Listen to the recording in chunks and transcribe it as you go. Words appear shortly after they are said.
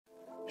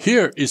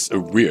Here is a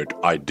weird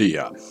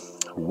idea.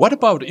 What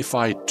about if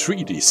I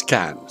 3D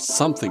scan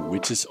something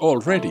which is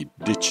already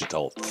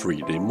digital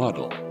 3D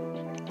model?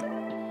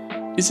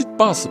 Is it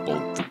possible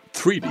to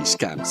 3D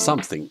scan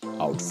something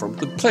out from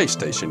the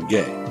PlayStation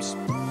games?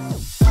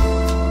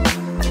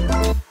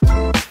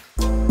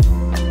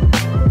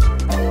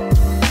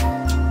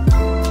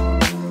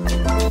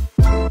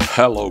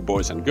 Hello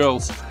boys and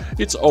girls,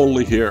 it's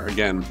Olli here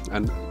again,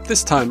 and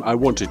this time I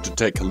wanted to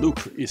take a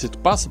look, is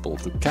it possible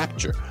to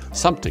capture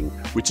something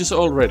which is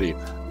already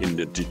in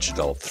the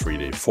digital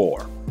 3D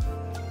 4?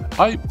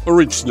 I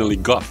originally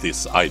got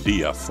this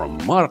idea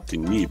from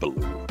Martin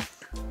Nibelung,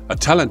 a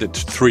talented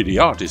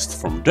 3D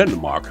artist from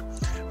Denmark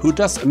who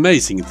does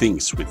amazing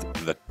things with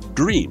the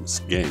Dreams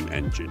game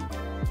engine.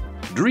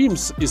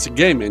 Dreams is a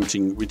game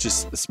engine which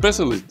is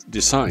specially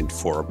designed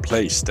for a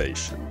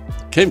PlayStation.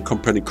 Game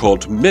company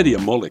called Media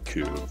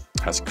Molecule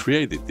has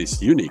created this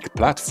unique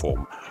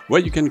platform where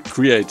you can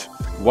create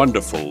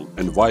wonderful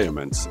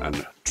environments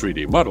and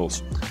 3D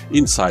models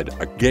inside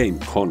a game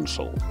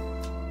console.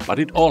 But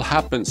it all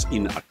happens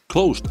in a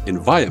closed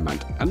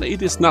environment and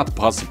it is not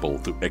possible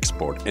to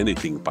export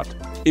anything but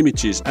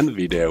images and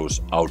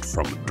videos out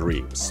from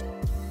Dreams.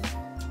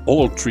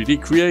 All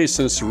 3D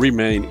creations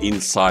remain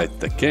inside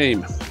the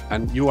game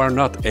and you are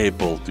not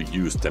able to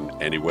use them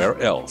anywhere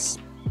else.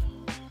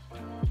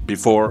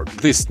 Before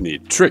this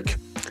neat trick,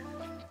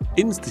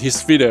 in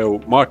his video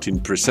Martin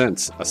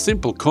presents a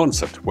simple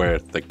concept where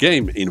the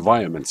game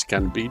environments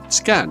can be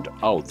scanned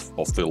out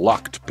of the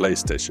locked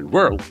PlayStation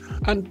world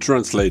and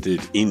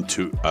translated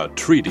into a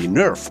 3D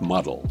Nerf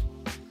model.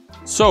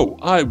 So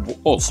I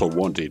also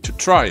wanted to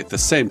try the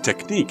same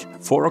technique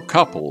for a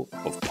couple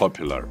of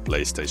popular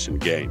PlayStation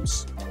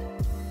games.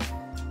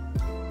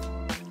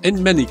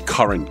 In many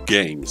current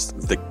games,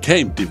 the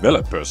game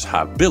developers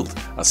have built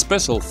a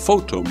special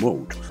photo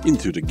mode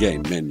into the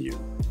game menu.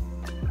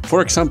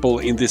 For example,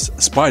 in this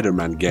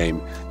Spider-Man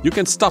game, you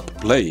can stop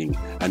playing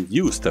and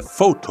use the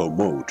photo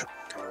mode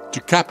to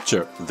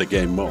capture the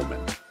game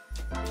moment.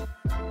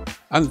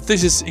 And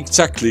this is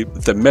exactly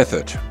the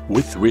method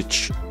with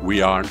which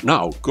we are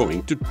now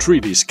going to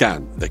 3D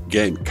scan the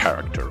game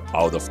character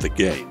out of the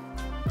game.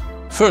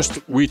 First,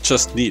 we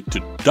just need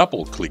to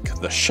double-click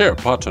the share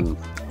button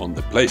on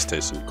the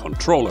PlayStation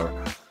controller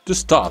to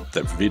start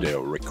the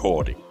video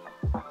recording.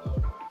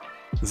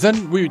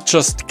 Then we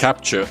just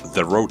capture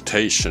the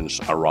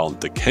rotations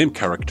around the game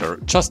character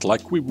just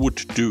like we would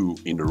do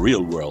in a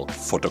real-world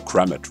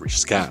photogrammetry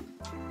scan.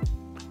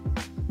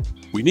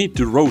 We need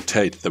to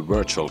rotate the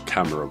virtual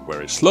camera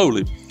very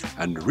slowly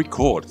and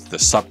record the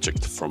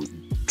subject from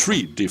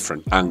 3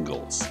 different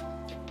angles.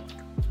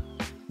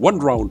 One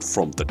round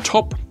from the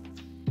top,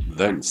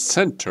 then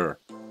center,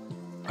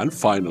 and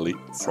finally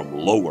from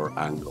lower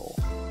angle.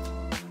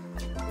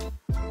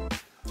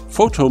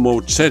 Photo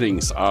mode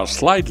settings are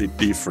slightly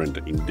different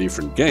in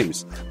different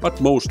games, but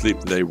mostly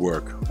they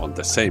work on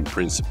the same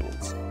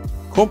principles.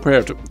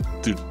 Compared to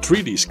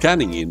 3D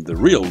scanning in the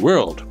real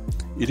world,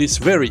 it is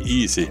very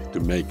easy to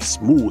make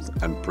smooth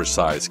and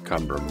precise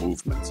camera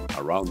movements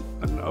around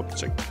an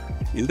object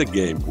in the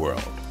game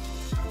world.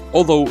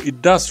 Although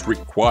it does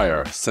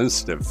require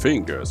sensitive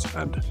fingers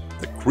and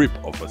the grip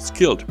of a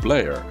skilled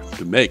player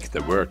to make the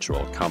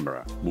virtual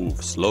camera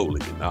move slowly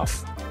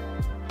enough.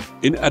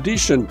 In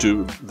addition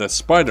to the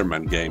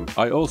Spider-Man game,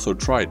 I also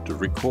tried to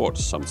record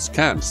some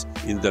scans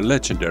in the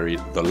legendary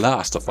The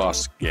Last of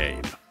Us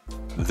game.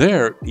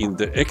 There, in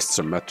the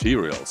extra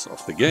materials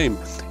of the game,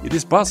 it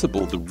is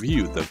possible to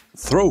view the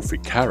trophy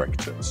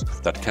characters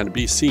that can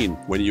be seen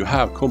when you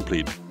have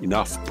completed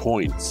enough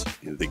points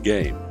in the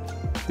game.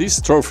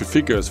 These trophy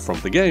figures from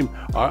the game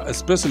are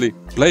especially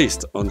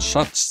placed on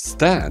such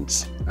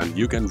stands and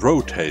you can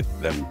rotate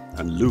them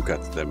and look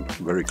at them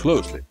very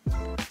closely.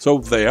 So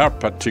they are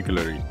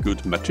particularly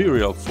good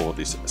material for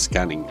this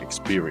scanning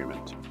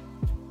experiment.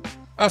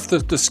 After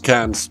the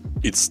scans,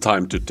 it's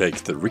time to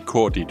take the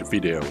recorded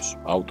videos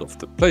out of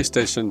the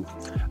PlayStation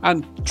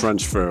and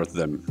transfer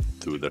them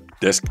to the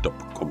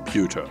desktop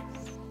computer.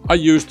 I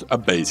used a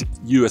basic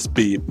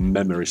USB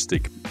memory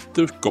stick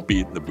to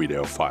copy the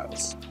video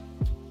files.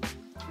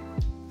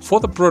 For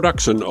the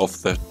production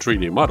of the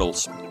 3D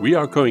models, we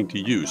are going to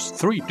use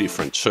 3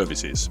 different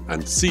services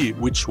and see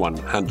which one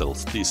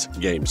handles these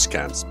game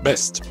scans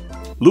best.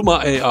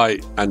 Luma AI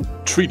and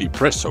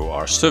 3Dpresso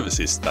are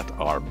services that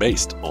are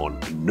based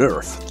on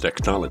Nerf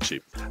technology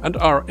and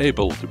are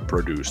able to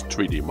produce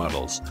 3D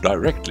models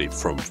directly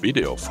from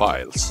video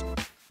files.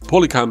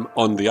 Polycam,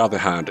 on the other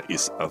hand,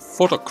 is a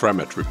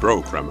photogrammetry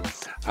program,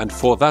 and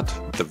for that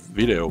the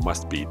video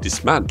must be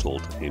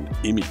dismantled in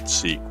image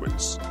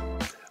sequence.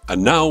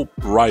 And now,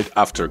 right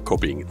after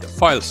copying the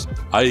files,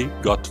 I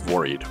got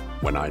worried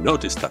when I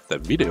noticed that the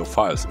video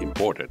files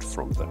imported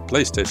from the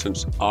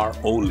PlayStations are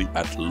only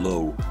at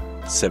low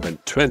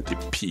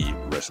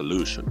 720p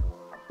resolution.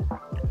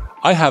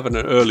 I have an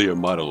earlier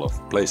model of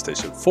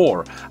PlayStation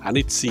 4 and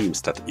it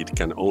seems that it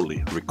can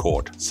only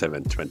record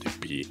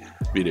 720p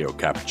video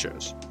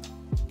captures.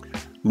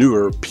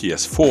 Newer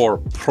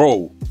PS4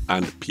 Pro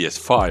and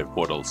PS5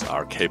 models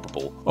are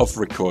capable of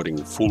recording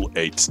full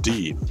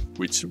HD,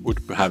 which would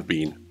have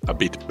been a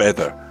bit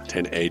better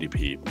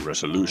 1080p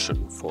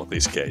resolution for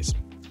this case.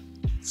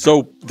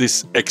 So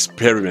this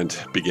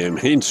experiment became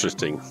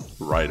interesting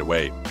right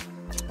away.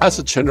 As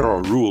a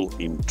general rule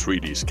in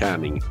 3D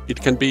scanning,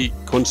 it can be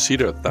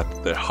considered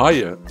that the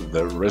higher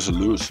the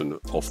resolution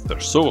of the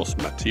source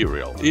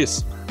material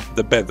is,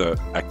 the better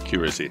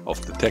accuracy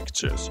of the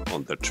textures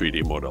on the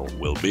 3D model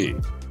will be.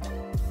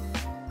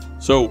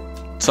 So,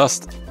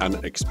 just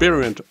an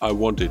experiment, I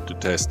wanted to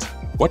test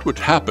what would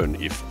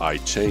happen if I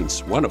change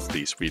one of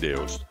these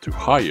videos to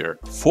higher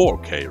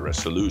 4K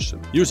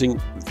resolution using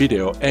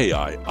Video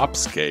AI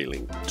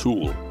upscaling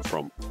tool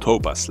from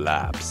Topaz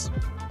Labs.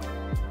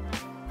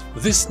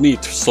 This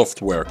neat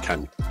software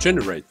can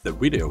generate the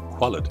video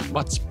quality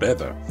much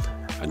better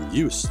and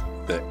use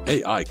the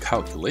AI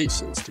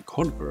calculations to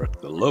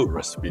convert the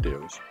low-res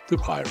videos to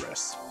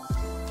high-res.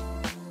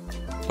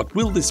 But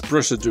will this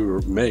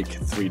procedure make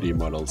 3D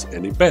models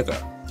any better?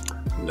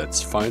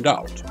 Let's find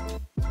out.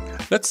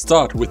 Let's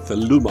start with the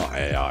Luma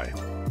AI.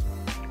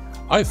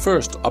 I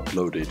first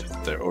uploaded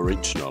the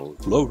original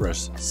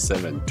low-res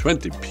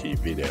 720p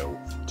video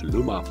to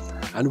Luma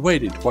and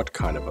waited what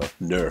kind of a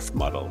Nerf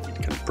model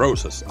it can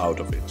process out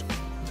of it.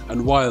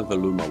 And while the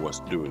Luma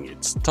was doing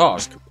its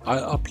task, I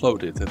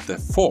uploaded the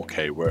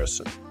 4K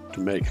version to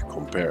make a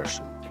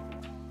comparison.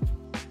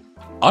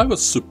 I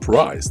was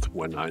surprised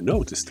when I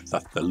noticed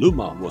that the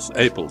Luma was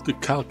able to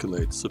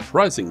calculate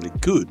surprisingly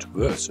good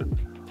version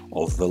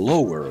of the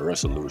lower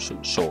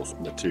resolution source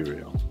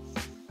material.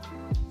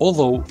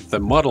 Although the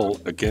model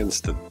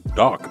against the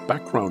dark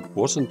background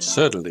wasn't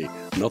certainly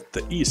not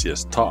the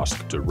easiest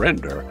task to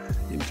render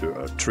into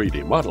a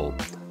 3D model,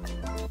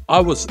 I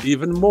was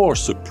even more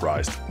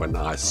surprised when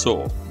I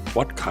saw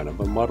what kind of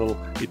a model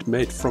it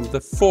made from the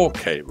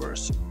 4K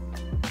version.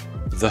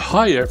 The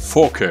higher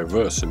 4K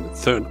version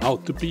turned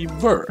out to be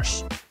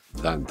worse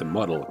than the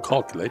model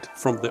calculated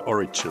from the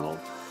original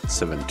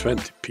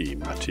 720p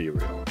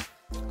material.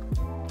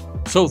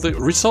 So the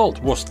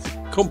result was the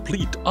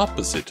complete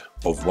opposite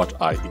of what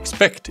I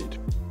expected.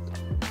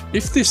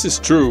 If this is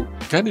true,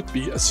 can it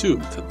be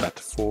assumed that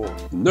for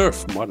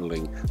Nerf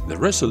modeling the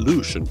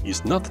resolution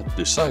is not a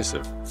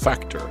decisive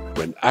factor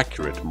when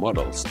accurate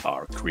models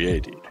are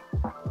created?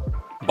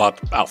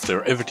 But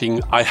after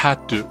everything, I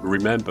had to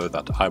remember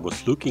that I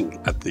was looking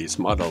at these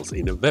models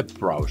in a web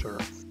browser,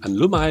 and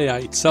Luma AI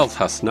itself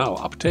has now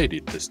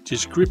updated this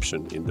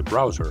description in the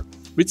browser,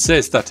 which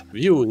says that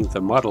viewing the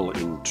model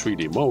in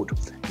 3D mode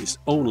is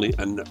only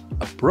an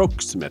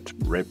approximate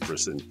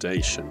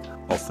representation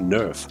of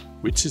Nerf,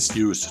 which is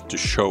used to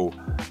show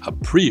a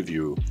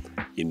preview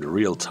in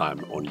real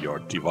time on your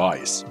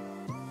device.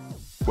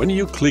 When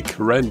you click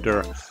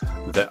render,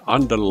 the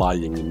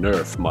underlying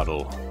Nerf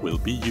model will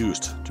be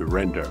used to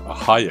render a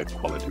higher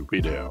quality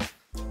video.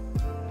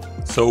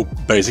 So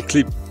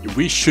basically,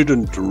 we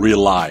shouldn't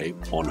rely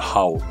on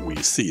how we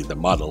see the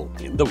model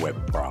in the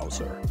web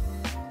browser.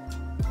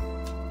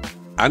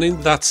 And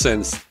in that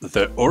sense,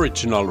 the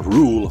original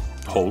rule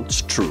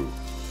holds true.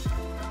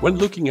 When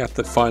looking at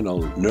the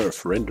final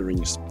Nerf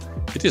renderings,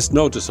 it is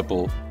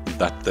noticeable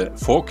that the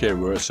 4K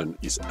version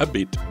is a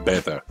bit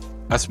better,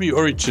 as we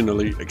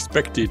originally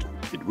expected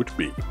it would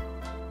be.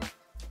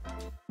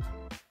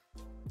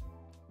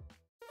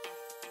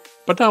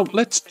 But now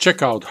let's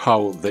check out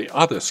how the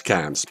other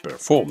scans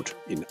performed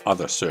in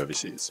other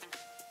services.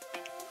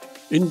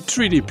 In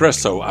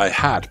 3Dpresso I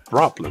had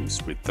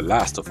problems with the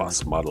Last of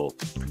Us model.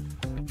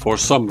 For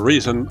some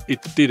reason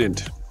it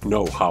didn't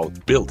know how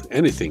to build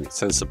anything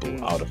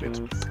sensible out of it,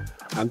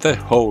 and the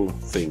whole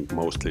thing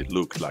mostly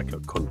looked like a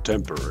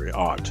contemporary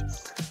art.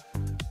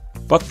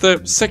 But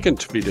the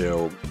second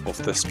video of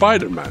the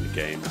Spider-Man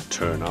game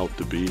turned out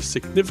to be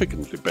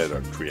significantly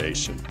better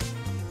creation.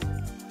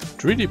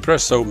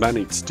 3Dpresso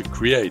managed to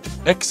create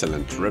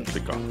excellent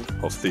replica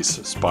of this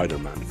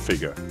Spider-Man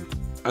figure.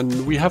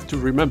 And we have to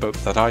remember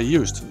that I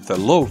used the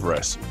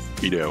low-res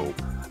video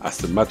as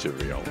the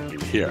material in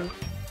here.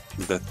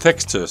 The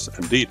textures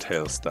and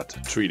details that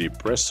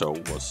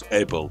 3Dpresso was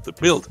able to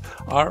build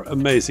are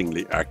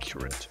amazingly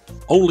accurate.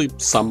 Only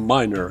some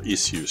minor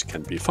issues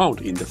can be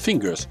found in the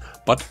fingers,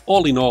 but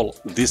all in all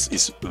this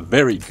is a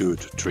very good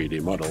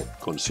 3D model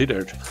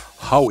considered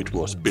how it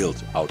was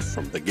built out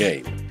from the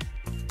game.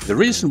 The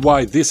reason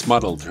why this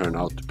model turned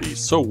out to be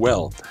so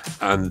well,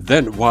 and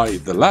then why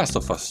the Last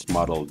of Us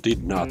model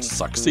did not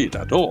succeed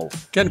at all,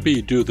 can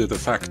be due to the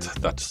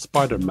fact that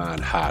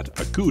Spider-Man had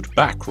a good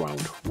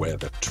background where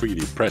the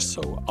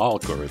 3Dpresso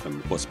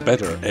algorithm was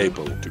better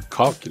able to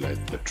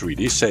calculate the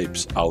 3D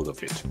shapes out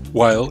of it,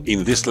 while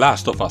in this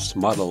Last of Us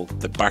model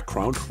the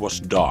background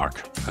was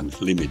dark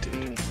and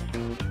limited.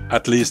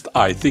 At least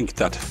I think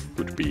that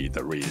could be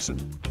the reason.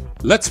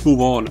 Let's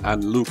move on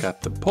and look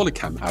at the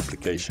Polycam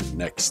application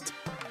next.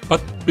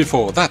 But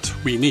before that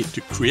we need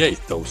to create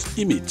those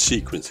image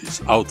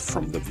sequences out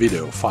from the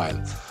video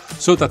file,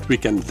 so that we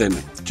can then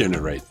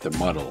generate the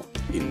model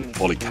in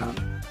Polycam.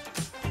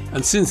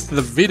 And since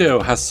the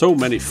video has so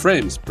many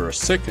frames per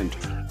second,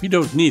 we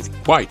don't need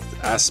quite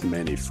as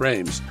many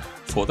frames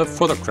for the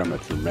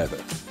photogrammetry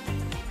method.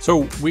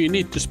 So we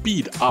need to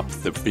speed up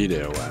the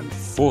video, and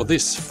for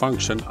this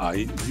function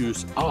I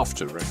use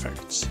After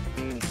Effects.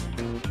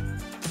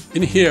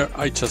 In here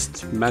I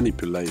just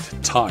manipulate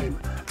time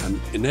and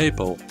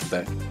enable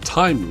the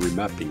time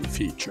remapping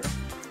feature.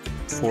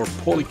 For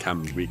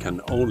Polycam we can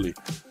only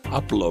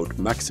upload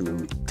maximum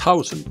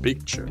 1000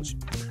 pictures,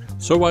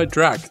 so I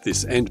drag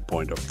this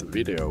endpoint of the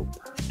video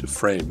to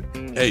frame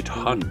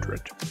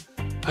 800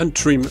 and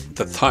trim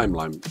the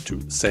timeline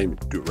to same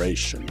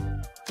duration.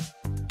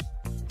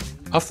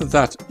 After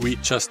that we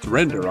just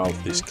render out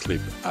this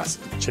clip as a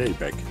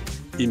JPEG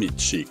image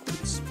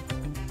sequence.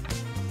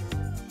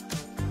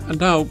 And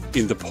now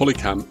in the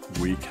Polycam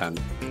we can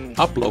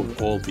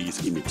upload all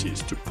these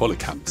images to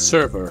Polycam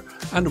server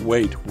and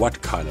wait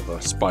what kind of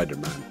a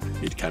Spider-Man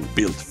it can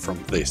build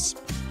from this.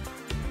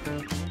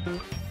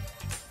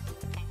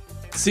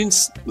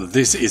 Since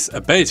this is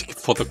a basic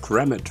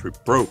photogrammetry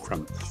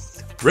program,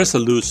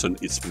 resolution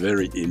is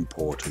very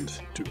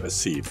important to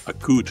achieve a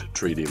good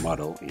 3D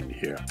model in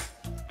here.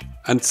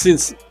 And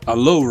since a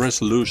low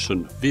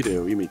resolution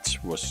video image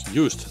was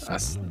used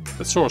as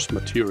the source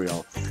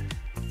material,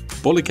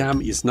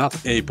 Polycam is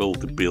not able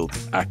to build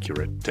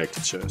accurate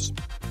textures.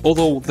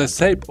 Although the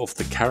shape of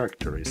the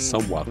character is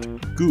somewhat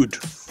good,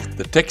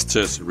 the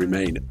textures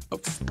remain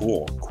of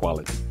poor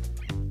quality.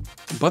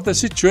 But the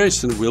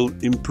situation will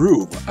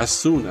improve as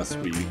soon as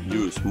we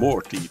use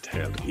more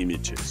detailed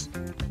images.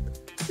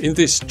 In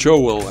this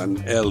Joel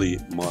and Ellie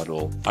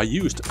model, I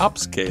used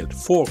upscaled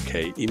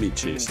 4K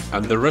images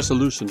and the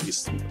resolution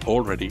is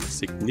already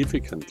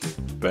significantly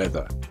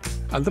better,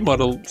 and the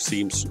model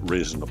seems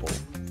reasonable.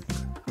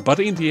 But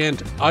in the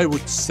end, I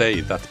would say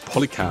that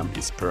Polycam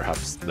is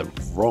perhaps the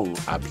wrong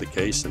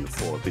application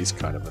for this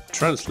kind of a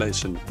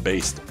translation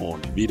based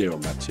on video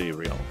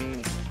material.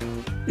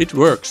 It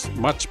works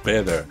much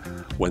better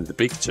when the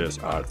pictures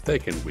are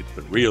taken with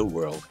the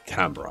real-world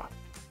camera.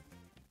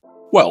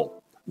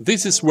 Well,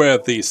 this is where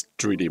these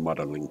 3D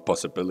modeling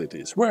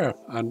possibilities were,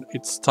 and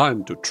it's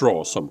time to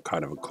draw some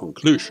kind of a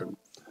conclusion.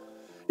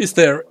 Is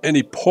there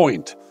any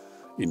point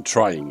in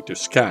trying to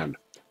scan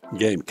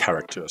game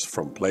characters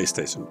from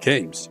PlayStation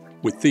games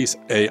with these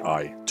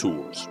AI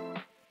tools?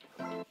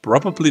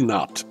 Probably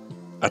not,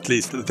 at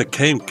least the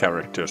game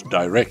characters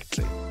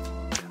directly.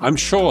 I'm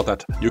sure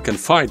that you can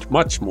find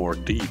much more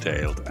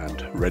detailed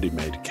and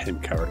ready-made game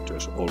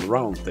characters all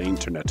around the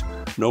internet,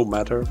 no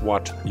matter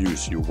what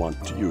use you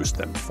want to use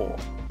them for.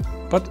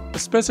 But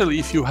especially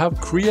if you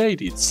have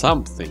created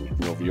something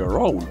of your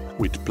own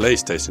with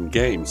PlayStation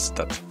games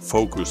that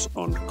focus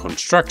on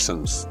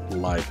constructions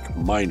like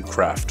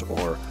Minecraft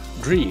or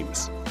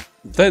Dreams,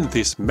 then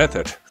this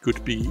method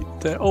could be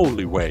the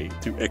only way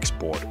to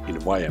export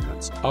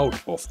environments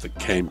out of the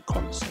game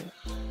console.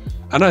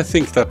 And I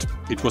think that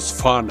it was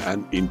fun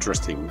and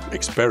interesting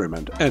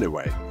experiment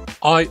anyway.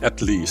 I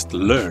at least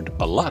learned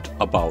a lot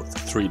about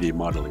 3D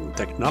modeling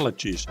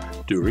technologies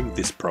during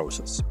this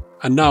process.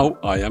 And now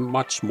I am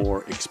much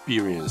more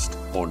experienced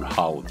on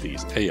how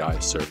these AI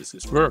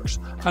services works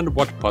and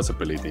what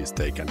possibilities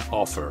they can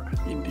offer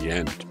in the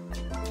end.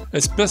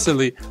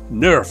 Especially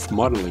Nerf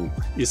modeling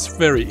is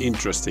very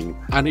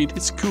interesting, and it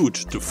is good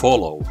to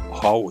follow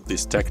how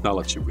this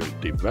technology will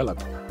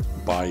develop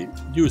by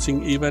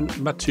using even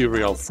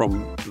material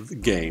from the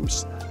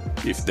games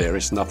if there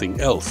is nothing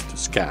else to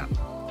scan.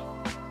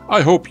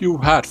 I hope you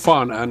had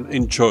fun and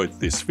enjoyed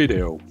this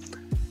video.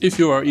 If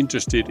you are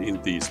interested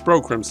in these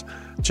programs,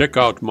 check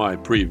out my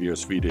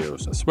previous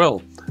videos as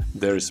well.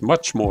 There is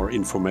much more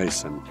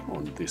information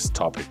on this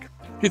topic.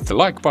 Hit the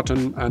like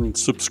button and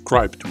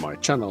subscribe to my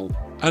channel,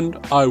 and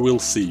I will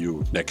see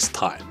you next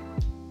time.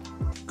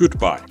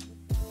 Goodbye.